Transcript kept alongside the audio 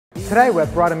Today we're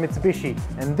at Brighton Mitsubishi,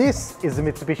 and this is the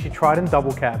Mitsubishi Triton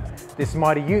double cab. This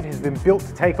mighty ute has been built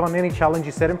to take on any challenge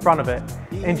you set in front of it.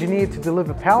 Engineered to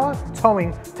deliver power,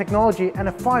 towing, technology and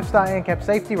a 5-star ANCAP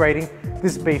safety rating,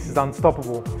 this beast is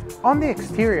unstoppable. On the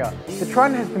exterior, the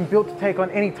Triton has been built to take on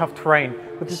any tough terrain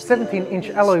with its 17-inch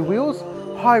alloy wheels,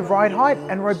 high ride height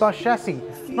and robust chassis.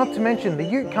 Not to mention, the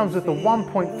ute comes with a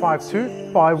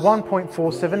 1.52 by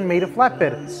 1.47 metre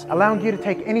flatbed, allowing you to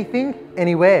take anything,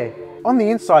 anywhere. On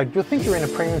the inside, you'll think you're in a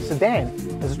premium sedan,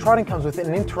 as the Triton comes with an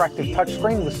interactive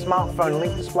touchscreen with smartphone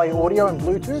link display audio and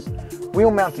Bluetooth,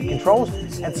 wheel-mounted controls,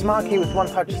 and smart key with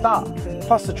one-touch start.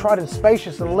 Plus the Triton's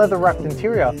spacious and leather-wrapped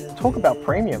interior. Talk about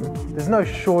premium. There's no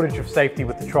shortage of safety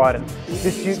with the Triton.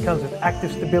 This ute comes with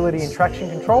active stability and traction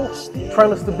control,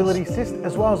 trailer stability assist,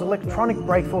 as well as electronic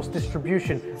brake force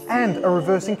distribution and a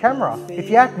reversing camera.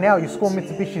 If you act now, you score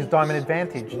Mitsubishi's Diamond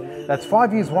Advantage. That's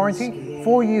 5 years warranty,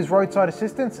 4 years roadside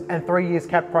assistance, and 3 years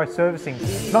cap price servicing.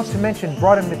 Not to mention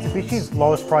Brighton Mitsubishi's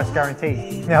lowest price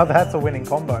guarantee. Now that's a winning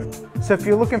combo. So if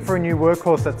you're looking for a new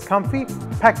workhorse that's comfy,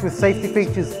 packed with safety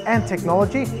features and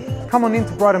technology, come on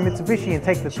into Brighton Mitsubishi and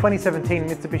take the 2017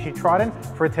 Mitsubishi Triton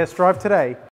for a test drive today.